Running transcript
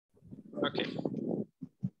Okay.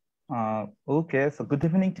 Okay, so good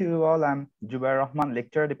evening to you all. I'm Jubair Rahman,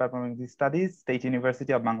 lecturer, Department of English Studies, State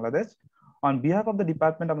University of Bangladesh. On behalf of the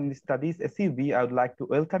Department of English Studies, SUB, I would like to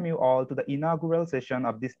welcome you all to the inaugural session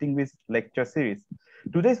of Distinguished Lecture Series.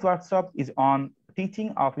 Today's workshop is on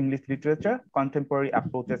teaching of English literature, contemporary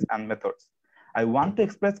approaches and methods. I want to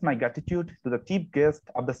express my gratitude to the chief guest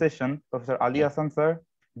of the session, Professor Ali Hassan Sir,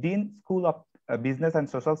 Dean, School of Business and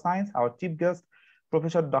Social Science, our chief guest,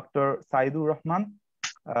 Professor Dr. Saidur Rahman,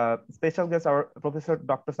 special guest, our Professor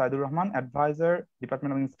Dr. Saidur Rahman, Advisor,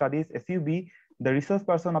 Department of English Studies, SUB, the resource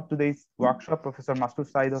person of today's workshop, Professor Mashrur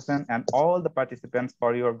Hossain, and all the participants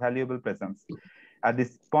for your valuable presence. At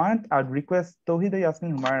this point, I would request Tawhida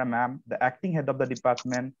Yasmin Humaira ma'am, the acting head of the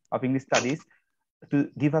Department of English Studies, to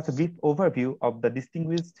give us a brief overview of the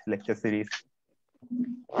distinguished lecture series.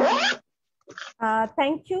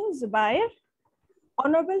 Thank you, Zubair.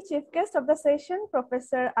 Honorable Chief Guest of the session,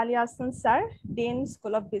 Professor Ali Hassan Sir, Dean,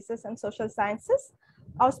 School of Business and Social Sciences.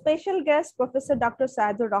 Our special guest, Professor Dr.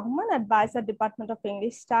 Saidur Rahman, Advisor, Department of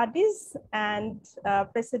English Studies and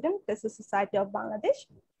President, Press Society of Bangladesh.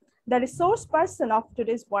 The resource person of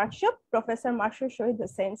today's workshop, Professor Mashrur Shahid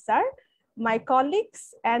Hossain Sir, my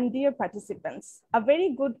colleagues and dear participants. A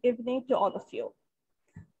very good evening to all of you.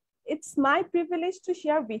 It's my privilege to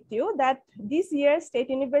share with you that this year State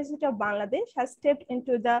University of Bangladesh has stepped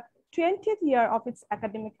into the 20th year of its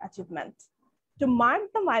academic achievement. To mark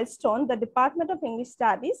the milestone, the Department of English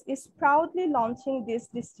Studies is proudly launching this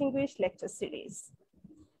Distinguished Lecture Series.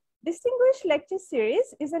 Distinguished Lecture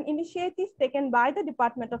Series is an initiative taken by the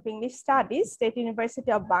Department of English Studies, State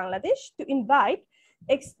University of Bangladesh, to invite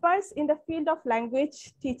experts in the field of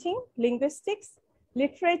language teaching, linguistics,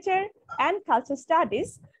 literature, and culture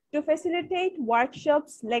studies to facilitate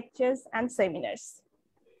workshops, lectures, and seminars.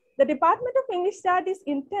 The Department of English Studies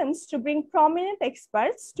intends to bring prominent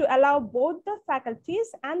experts to allow both the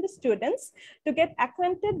faculties and the students to get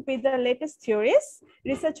acquainted with the latest theories,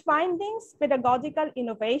 research findings, pedagogical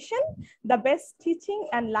innovation, the best teaching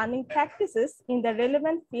and learning practices in the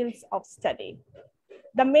relevant fields of study.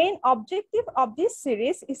 The main objective of this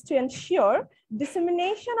series is to ensure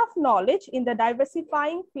dissemination of knowledge in the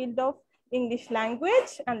diversifying field of English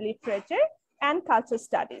language and literature and culture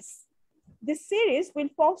studies. This series will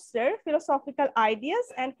foster philosophical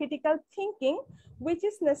ideas and critical thinking, which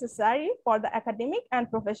is necessary for the academic and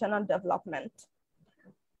professional development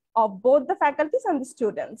of both the faculties and the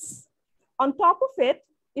students. On top of it,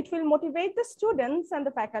 it will motivate the students and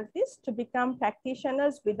the faculties to become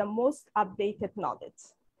practitioners with the most updated knowledge.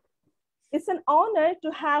 It's an honor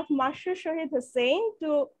to have Mashrur Shahid Hossain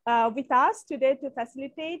with us today to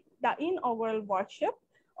facilitate the inaugural workshop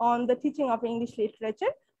on the teaching of English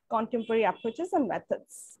literature, contemporary approaches and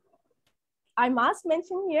methods. I must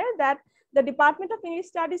mention here that the Department of English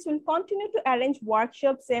Studies will continue to arrange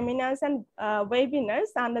workshops, seminars, and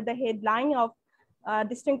webinars under the headline of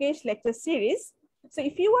Distinguished Lecture Series. So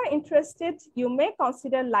if you are interested, you may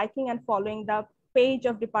consider liking and following the page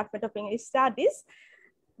of Department of English Studies.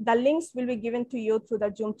 The links will be given to you through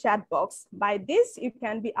the Zoom chat box. By this, you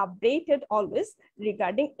can be updated always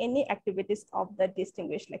regarding any activities of the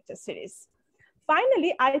Distinguished Lecture Series.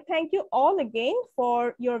 Finally, I thank you all again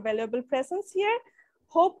for your valuable presence here.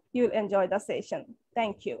 Hope you'll enjoy the session.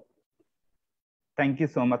 Thank you. Thank you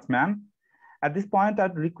so much, ma'am. At this point,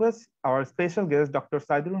 I'd request our special guest, Dr.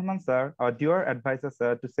 Saidur Rahman sir, our dear advisor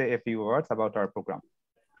sir, to say a few words about our program.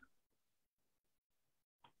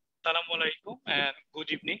 Assalamu alaikum and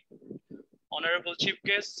good evening. Honorable Chief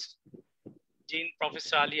Guest, Dean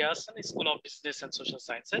Professor Ali Hassan, School of Business and Social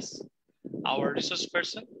Sciences, our resource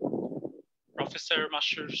person, Professor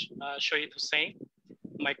Mashrur Shahid Hossain,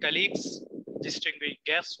 my colleagues, distinguished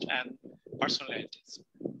guests, and personalities.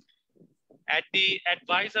 At the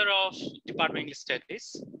advisor of Department of English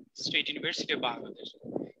Studies, State University of Bangladesh,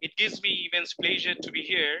 it gives me immense pleasure to be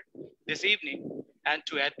here this evening and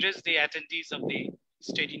to address the attendees of the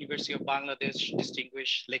State University of Bangladesh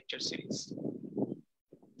Distinguished Lecture Series.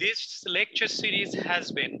 This lecture series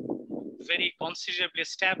has been very considerably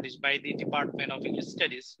established by the Department of English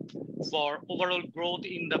Studies for overall growth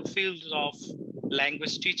in the fields of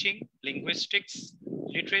language teaching, linguistics,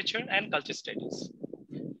 literature, and culture studies.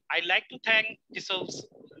 I'd like to thank TESOL's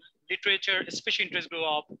Literature Special Interest Group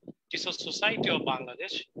of TESOL Society of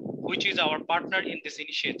Bangladesh, which is our partner in this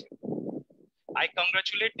initiative. I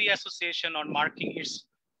congratulate the association on marking its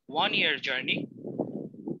one-year journey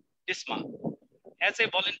this month. As a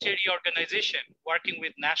voluntary organization working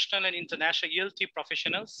with national and international ELT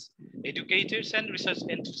professionals, educators, and research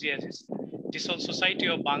enthusiasts, TESOL Society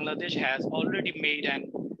of Bangladesh has already made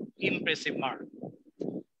an impressive mark.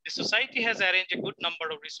 The The society has arranged a good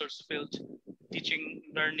number of resource-filled teaching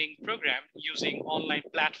learning program using online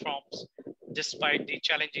platforms despite the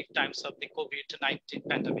challenging times of the COVID-19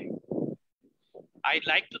 pandemic. I'd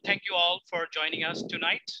like to thank you all for joining us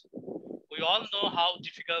tonight. We all know how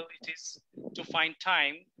difficult it is to find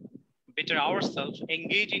time, better ourselves,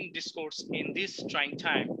 engage in discourse in this trying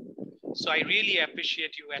time. So I really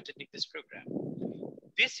appreciate you attending this program.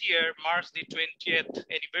 This year marks the 20th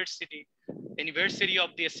anniversary of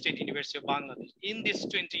the State University of Bangladesh. In these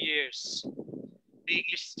 20 years, the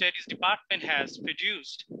English Studies Department has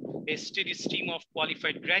produced a steady stream of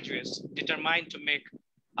qualified graduates determined to make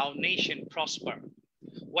our nation prosper,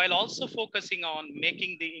 while also focusing on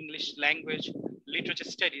making the English language literature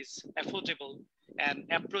studies affordable and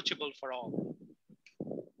approachable for all.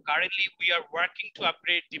 Currently, we are working to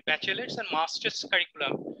upgrade the bachelor's and master's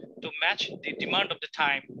curriculum to match the demand of the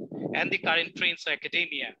time and the current trends of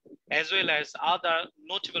academia, as well as other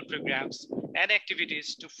notable programs and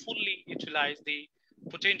activities to fully utilize the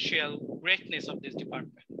potential greatness of this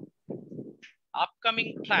department.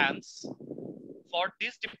 Upcoming plans for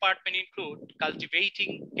this department include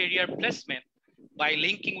cultivating career placement by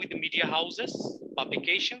linking with the media houses,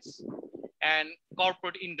 publications, and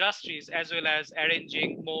corporate industries, as well as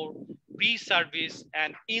arranging more pre-service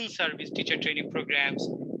and in-service teacher training programs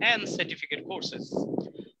and certificate courses.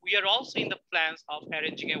 We are also in the plans of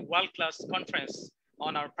arranging a world-class conference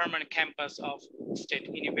on our permanent campus of State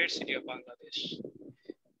University of Bangladesh.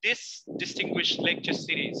 This distinguished lecture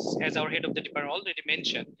series, as our head of the department already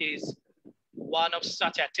mentioned, is one of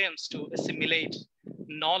such attempts to assimilate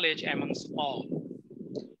knowledge amongst all.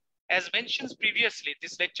 As mentioned previously,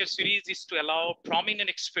 this lecture series is to allow prominent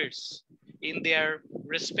experts in their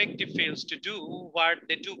respective fields to do what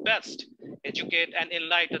they do best, educate and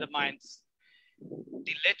enlighten the minds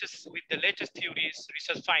with the latest theories,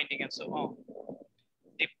 research finding, and so on.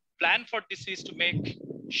 The plan for this is to make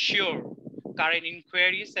sure current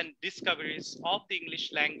inquiries and discoveries of the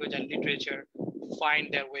English language and literature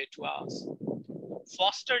find their way to us.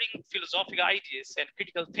 Fostering philosophical ideas and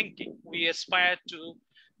critical thinking, we aspire to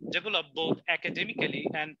develop both academically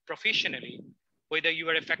and professionally, whether you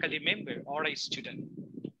are a faculty member or a student.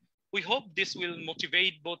 We hope this will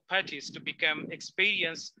motivate both parties to become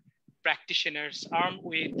experienced practitioners armed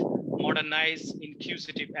with modernized,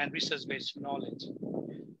 inquisitive, and research-based knowledge.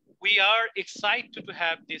 We are excited to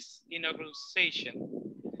have this inaugural session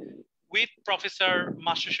with Professor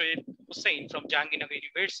Mashrur Hossain from Jahangirnagar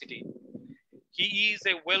University. He is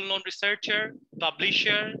a well-known researcher,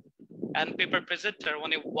 publisher, and paper presenter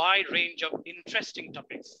on a wide range of interesting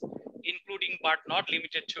topics, including but not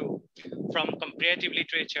limited to, from comparative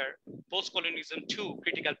literature, post-colonialism to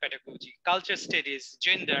critical pedagogy, culture studies,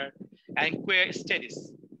 gender, and queer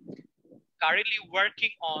studies. Currently working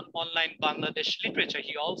on online Bangladesh literature,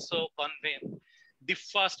 he also convened the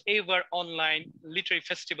first ever online literary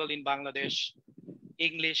festival in Bangladesh,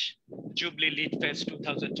 English Jubilee Lit Fest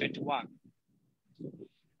 2021.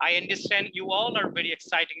 I understand you all are very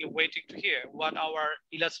excitedly waiting to hear what our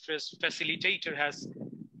illustrious facilitator has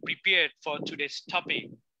prepared for today's topic,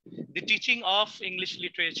 the teaching of English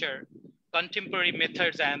literature, contemporary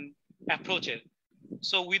methods and approaches.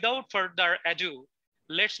 So without further ado,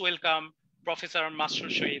 let's welcome Professor Mashrur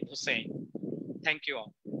Shahid Hossain. Thank you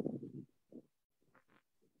all.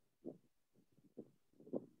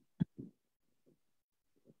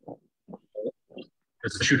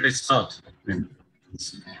 Should I start?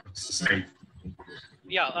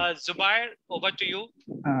 Yeah, Zubair, over to you.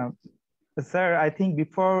 Sir, I think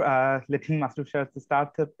before letting Mashrur to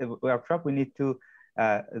start the workshop, we need to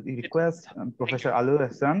request Professor Ali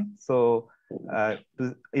Hassan to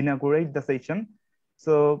inaugurate the session.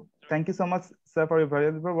 So thank you so much, sir, for your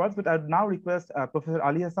valuable words. But I would now request Professor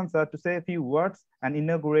Ali Hassan, sir, to say a few words and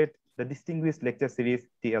inaugurate the distinguished lecture series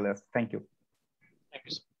TLS. Thank you. Thank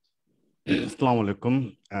you, sir. Assalamu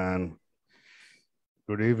alaikum and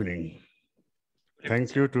good evening.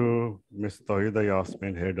 Thank you to Ms. Tawhida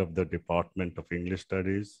Yasmin, head of the Department of English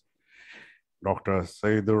Studies, Dr.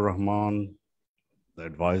 Saidur Rahman, the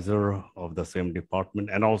advisor of the same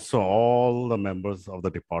department, and also all the members of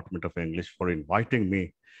the Department of English for inviting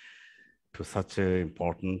me to such an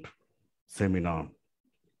important seminar.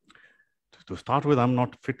 To start with, I'm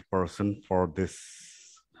not a fit person for this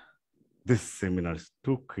seminar. It's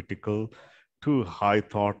too critical, too high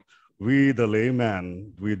thought. We, the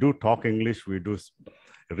layman, we do talk English, we do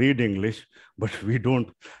read English, but we don't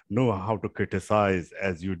know how to criticize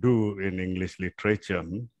as you do in English literature.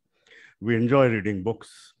 We enjoy reading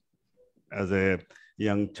books. As a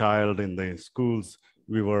young child in the schools,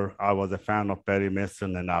 I was a fan of Perry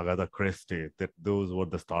Mason and Agatha Christie. Those were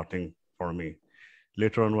the starting for me.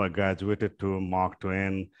 Later on, I graduated to Mark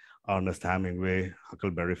Twain, Ernest Hemingway,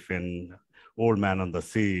 Huckleberry Finn, Old Man on the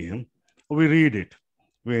Sea. We read it.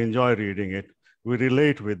 We enjoy reading it. We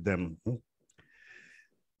relate with them.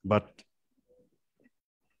 But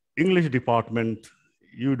English department,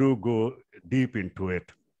 you do go deep into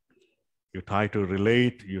it. You try to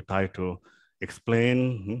relate, you try to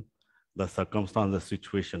explain the circumstance, the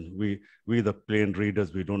situation. We the plain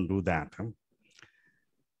readers, we don't do that.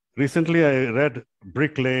 Recently, I read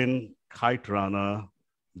Brick Lane, Kite Runner.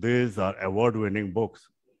 These are award-winning books,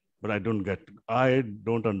 but I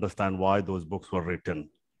don't understand why those books were written.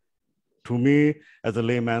 To me, as a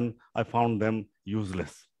layman, I found them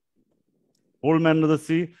useless. Old Man of the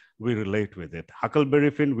Sea, we relate with it.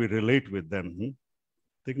 Huckleberry Finn, we relate with them.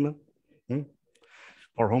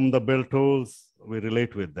 For Whom the Bell Tolls, we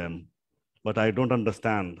relate with them. But I don't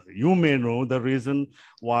understand. You may know the reason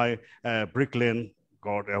why Brick Lane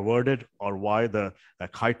got awarded or why the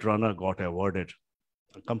Kite Runner got awarded.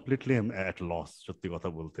 Completely am at loss.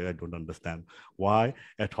 I don't understand why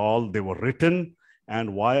at all they were written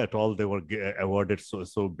and why at all they were awarded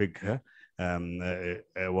so big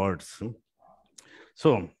awards.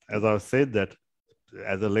 So as I said that,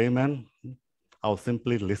 as a layman, I'll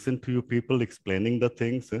simply listen to you people explaining the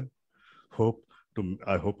things. I hope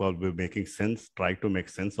I'll be making sense, try to make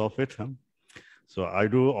sense of it. So I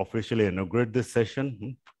do officially inaugurate this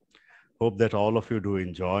session. Hope that all of you do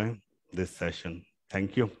enjoy this session.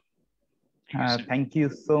 Thank you. Thank you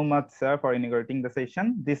so much, sir, for inaugurating the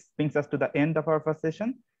session. This brings us to the end of our first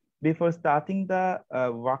session. Before starting the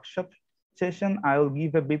workshop session, I will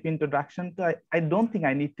give a brief introduction to, I don't think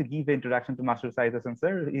I need to give an introduction to Mashrur Shahid,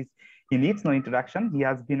 sir. He needs no introduction. He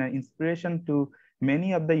has been an inspiration to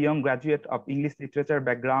many of the young graduates of English literature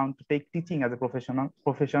background to take teaching as a profession.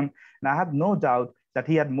 And I have no doubt that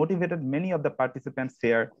he had motivated many of the participants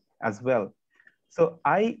here as well. So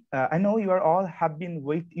I know you all have been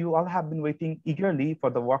waiting eagerly for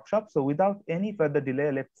the workshop. So without any further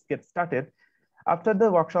delay, let's get started. After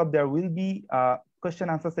the workshop, there will be a question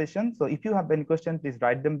answer session. So if you have any questions, please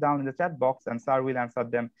write them down in the chat box and sir will answer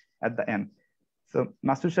them at the end. So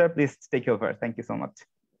Mashrur sir, please take over. Thank you so much.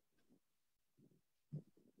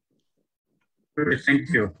 Thank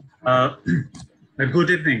you. Good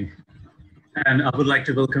evening. And I would like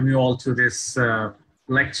to welcome you all to this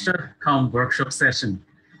lecture cum workshop session.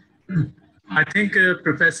 I think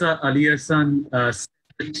Professor Ali Hassan set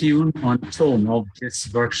the tune on tone of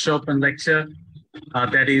this workshop and lecture.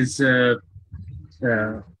 That is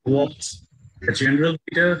what a general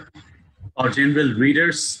reader or general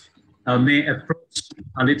readers may approach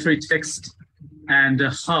a literary text and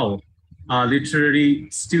how a literary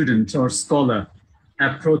student or scholar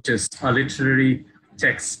approaches a literary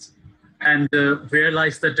text and where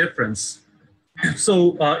lies the difference.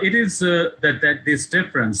 So it is that this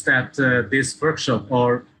difference that this workshop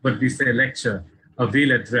or what we say lecture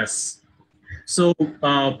will address. So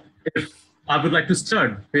if I would like to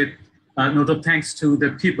start with a note of thanks to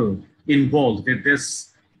the people involved with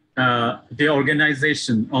this, the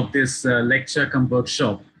organization of this lecture cum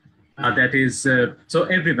workshop. That is, so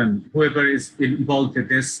everyone, whoever is involved with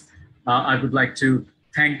this, I would like to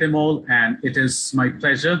thank them all. And it is my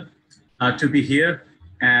pleasure to be here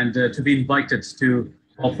and to be invited to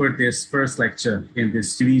offer this first lecture in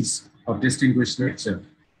this series of distinguished lecture.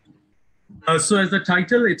 So as the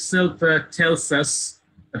title itself tells us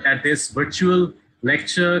that this virtual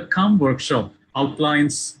lecture cum workshop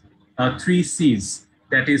outlines 3 C's,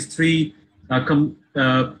 that is 3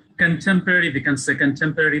 contemporary, we can say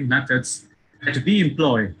contemporary methods that we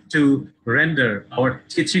employ to render our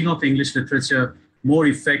teaching of English literature more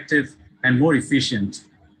effective and more efficient.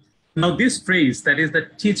 Now this phrase, that is the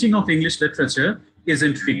teaching of English literature, is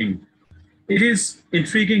intriguing. It is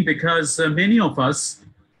intriguing because many of us,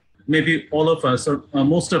 maybe all of us or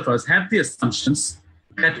most of us, have the assumptions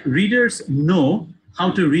that readers know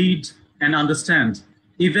how to read and understand,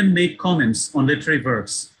 even make comments on literary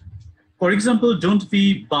works. For example, don't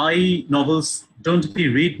we buy novels? Don't we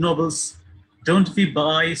read novels? Don't we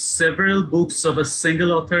buy several books of a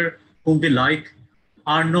single author whom we like?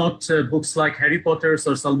 Are not books like Harry Potter's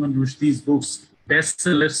or Salman Rushdie's books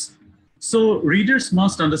bestsellers? So readers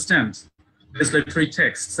must understand these literary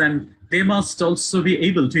texts, and they must also be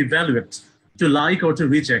able to evaluate, to like or to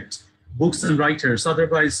reject books and writers.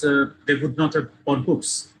 Otherwise, they would not have bought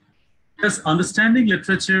books. Thus, understanding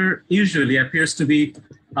literature usually appears to be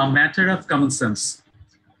a matter of common sense.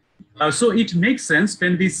 So it makes sense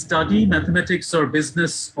when we study mathematics or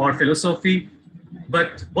business or philosophy,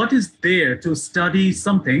 but what is there to study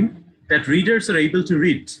something that readers are able to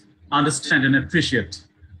read, understand, and appreciate?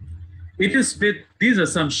 It is with these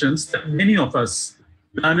assumptions that many of us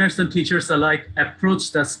learners and teachers alike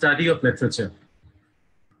approach the study of literature.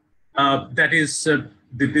 That is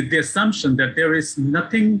the assumption that there is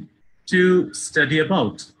nothing to study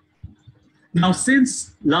about. Now,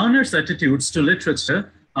 since learners' attitudes to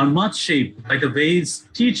literature are much shaped by the ways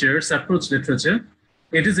teachers approach literature,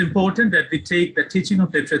 it is important that we take the teaching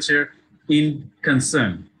of literature in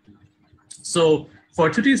concern. So for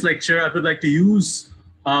today's lecture, I would like to use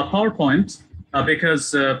PowerPoint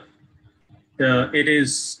because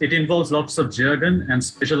it involves lots of jargon and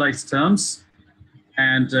specialized terms.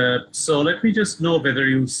 And so let me just know whether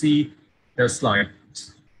you see the slide.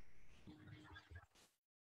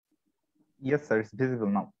 Yes, sir, it's visible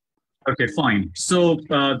now. Okay, fine. So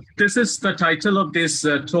this is the title of this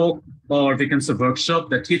talk, or we can say workshop,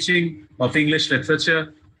 The Teaching of English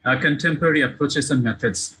Literature, Contemporary Approaches and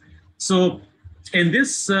Methods. So in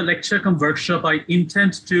this lecture cum workshop, I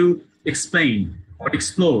intend to explain or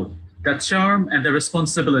explore the charm and the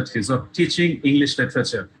responsibilities of teaching English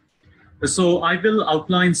literature. So I will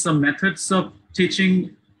outline some methods of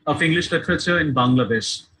teaching of English literature in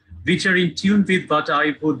Bangladesh, which are in tune with what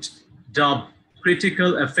I would dub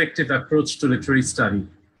critical, effective approach to literary study.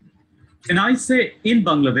 When I say in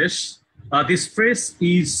Bangladesh, this phrase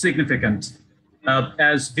is significant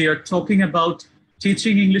as we are talking about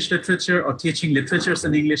teaching English literature or teaching literatures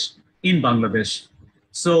in English in Bangladesh.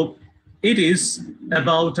 So it is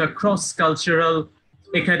about a cross-cultural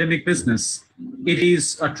academic business. It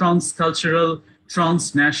is a trans-cultural,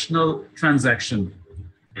 transnational transaction.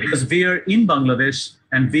 Because we are in Bangladesh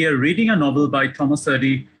and we are reading a novel by Thomas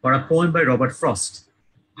Hardy or a poem by Robert Frost.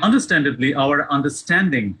 Understandably, our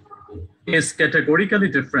understanding is categorically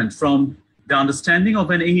different from the understanding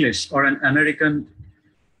of an English or an American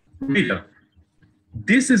reader.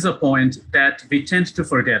 This is a point that we tend to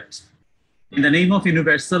forget. In the name of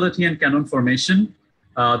universality and canon formation,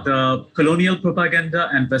 the colonial propaganda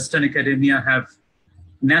and Western academia have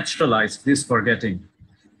naturalized this forgetting.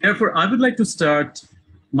 Therefore, I would like to start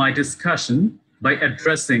my discussion by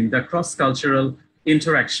addressing the cross-cultural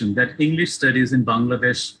interaction that English studies in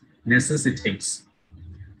Bangladesh necessitates.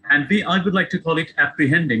 And I would like to call it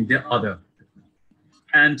apprehending the other.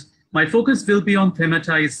 And my focus will be on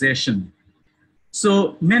thematization.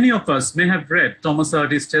 So many of us may have read Thomas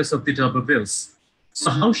Hardy's Tales of the Double Bills. So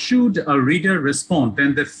how should a reader respond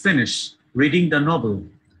when they finish reading the novel,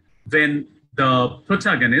 when the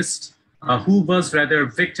protagonist, who was rather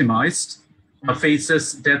victimized,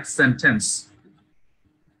 faces death sentence?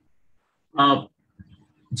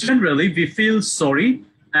 Generally, we feel sorry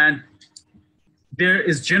and there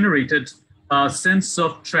is generated a sense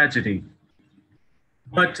of tragedy.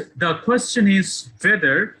 But the question is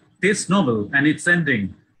whether this novel and its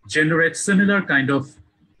ending generates similar kind of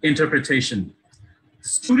interpretation.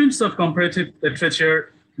 Students of comparative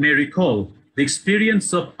literature may recall the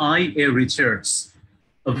experience of I.A. Richards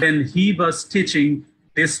when he was teaching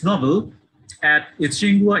this novel at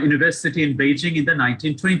Tsinghua University in Beijing in the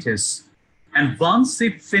 1920s. And once he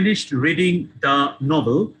finished reading the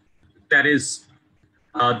novel, that is,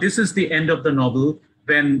 this is the end of the novel,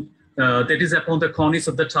 when that is upon the cornice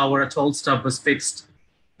of the tower, a tall staff was fixed,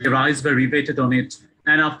 their eyes were riveted on it,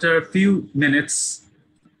 and after a few minutes,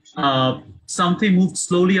 something moved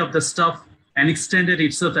slowly up the staff and extended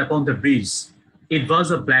itself upon the breeze. It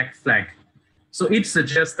was a black flag. So it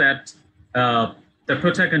suggests that the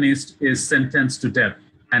protagonist is sentenced to death,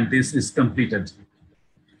 and this is completed.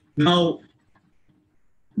 Now,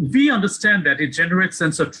 we understand that it generates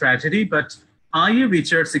sense of tragedy, but I.A.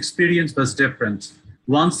 Richards' experience was different.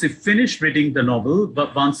 Once he finished reading the novel,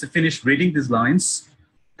 but once he finished reading these lines,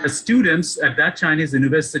 the students at that Chinese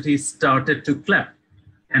university started to clap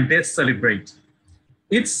and they celebrate.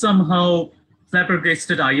 It somehow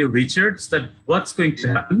flabbergasted I.A. Richards that what's going to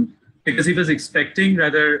happen, because he was expecting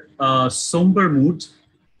rather a somber mood.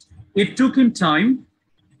 It took him time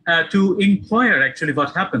to inquire actually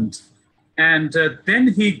what happened. And then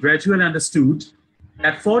he gradually understood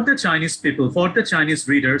that for the Chinese people, for the Chinese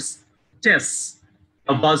readers, Tess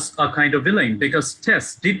was a kind of villain because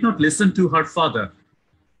Tess did not listen to her father.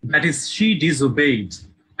 That is, she disobeyed.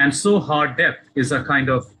 And so her death is a kind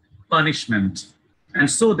of punishment. And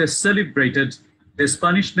so they celebrated this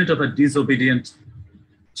punishment of a disobedient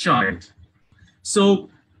child. So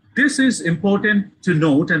this is important to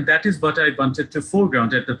note, and that is what I wanted to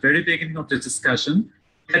foreground at the very beginning of the discussion.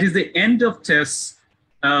 That is, the end of Tess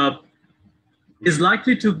is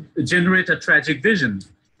likely to generate a tragic vision.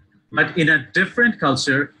 But in a different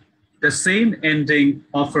culture, the same ending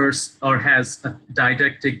offers or has a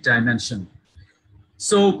didactic dimension.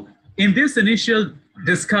 So in this initial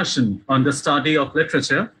discussion on the study of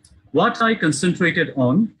literature, what I concentrated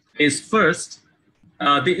on is first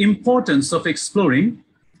the importance of exploring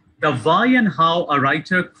the why and how a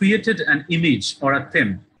writer created an image or a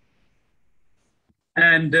theme.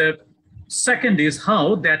 And second is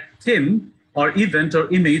how that theme or event or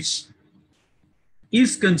image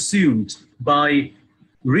is consumed by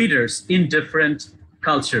readers in different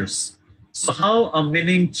cultures. So how a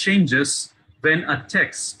meaning changes when a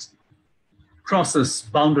text crosses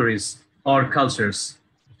boundaries or cultures.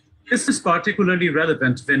 This is particularly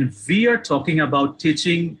relevant when we are talking about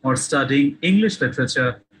teaching or studying English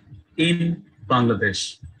literature in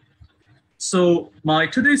Bangladesh. So my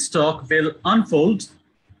today's talk will unfold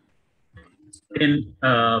in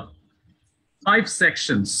 5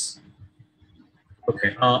 sections.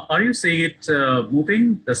 Okay, are you seeing it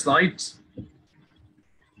moving, the slides?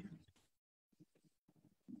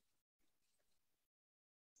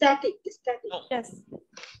 Static. No. Yes.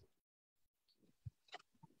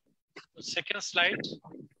 The second slide.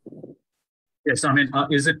 Yes, I mean,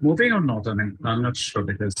 is it moving or not? I mean, I'm not sure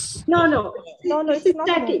because... No, It's not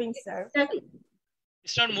static. moving, sir. Static.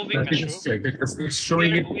 It's not moving, Let me just Mashrur. check because it's We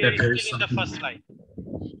showing it are that there is still in the something. first slide.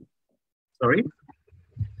 Sorry?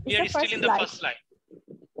 We It's are the still first in the slide. first slide.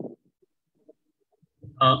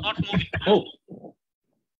 Uh, Not moving. oh,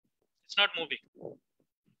 It's not moving.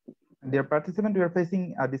 Dear participant, we are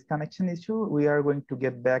facing a disconnection issue. We are going to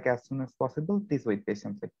get back as soon as possible. Please wait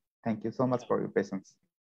patiently. Thank you so much for your patience.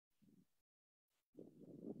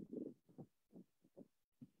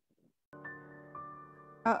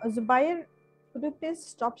 Zubair, could you please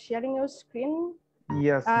stop sharing your screen?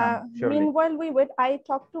 Yes, ma'am, surely. Meanwhile, we wait. I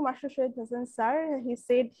talked to Mashrur Hossain sir. He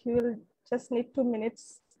said he will just need 2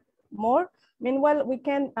 minutes more. Meanwhile, we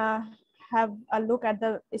can have a look at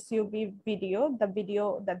the SUB video, the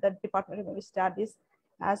video that the Department of English Studies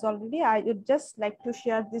has already. I would just like to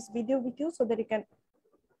share this video with you so that you can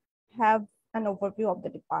have an overview of the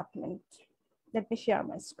department. Let me share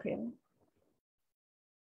my screen.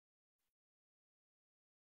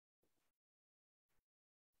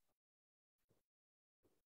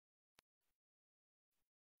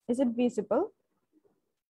 Is it visible?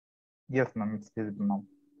 Yes, ma'am, it's visible now.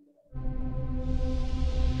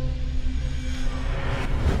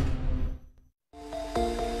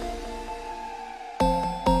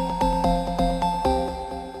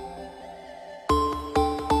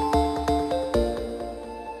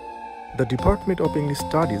 The Department of English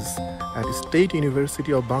Studies at State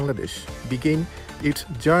University of Bangladesh began its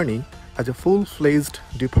journey as a full-fledged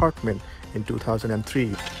department in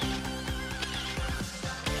 2003.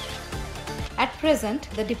 At present,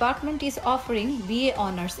 the department is offering BA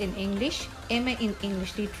Honours in English, MA in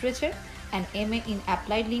English Literature, and MA in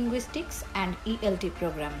Applied Linguistics and ELT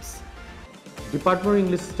programs. Department of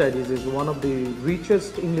English Studies is one of the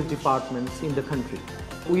richest English departments in the country.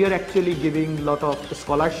 We are actually giving a lot of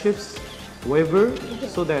scholarships, waiver,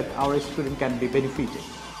 so that our students can be benefited.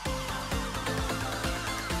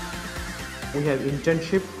 We have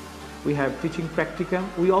internship, we have teaching practicum,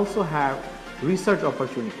 we also have research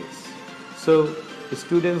opportunities. So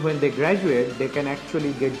students, when they graduate, they can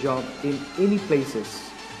actually get job in any places.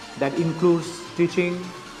 That includes teaching,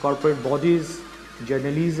 corporate bodies,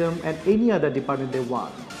 journalism, and any other department they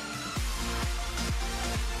want.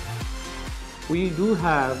 We do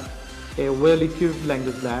have a well-equipped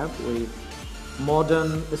language lab with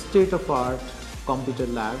modern state-of-art computer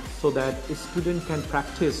lab so that a student can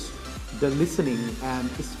practice the listening and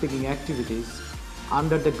speaking activities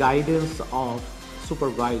under the guidance of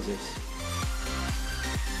supervisors.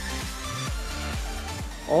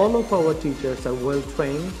 All of our teachers are well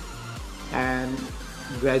trained and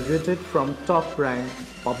graduated from top-ranked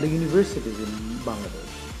public universities in Bangladesh.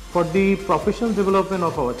 For the professional development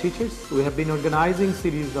of our teachers, we have been organizing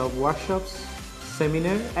series of workshops,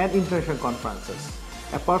 seminars, and international conferences.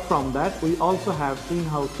 Apart from that, we also have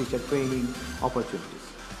in-house teacher training opportunities.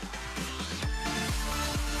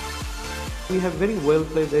 We have very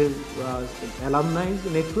well-placed alumni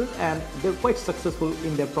network, and they're quite successful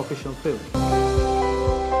in their professional field.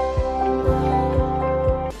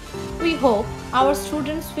 We hope our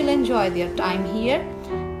students will enjoy their time here.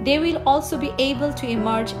 They will also be able to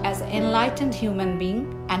emerge as an enlightened human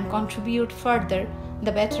being and contribute further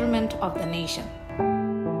the betterment of the nation.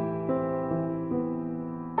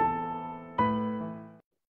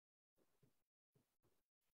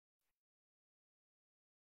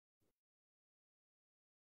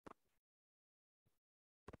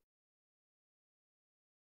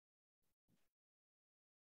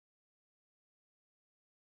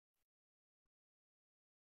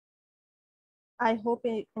 I hope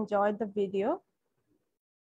you enjoyed the video.